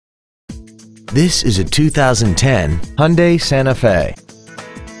This is a 2010 Hyundai Santa Fe.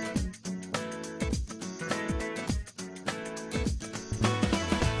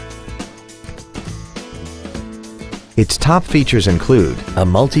 Its top features include a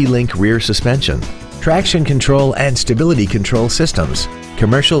multi-link rear suspension, traction control and stability control systems,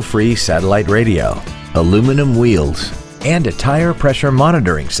 commercial-free satellite radio, aluminum wheels, and a tire pressure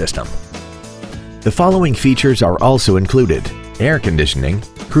monitoring system. The following features are also included: air conditioning,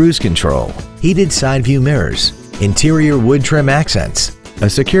 cruise control, heated side view mirrors, interior wood trim accents, a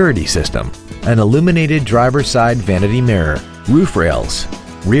security system, an illuminated driver's side vanity mirror, roof rails,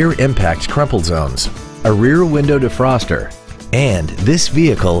 rear impact crumple zones, a rear window defroster, and this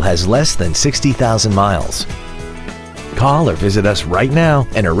vehicle has less than 60,000 miles. Call or visit us right now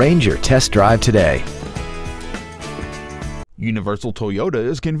and arrange your test drive today. Universal Toyota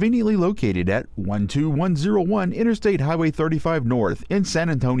is conveniently located at 12101 Interstate Highway 35 North in San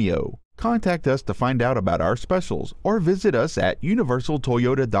Antonio. Contact us to find out about our specials or visit us at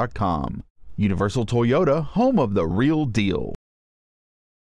universaltoyota.com. Universal Toyota, home of the real deal.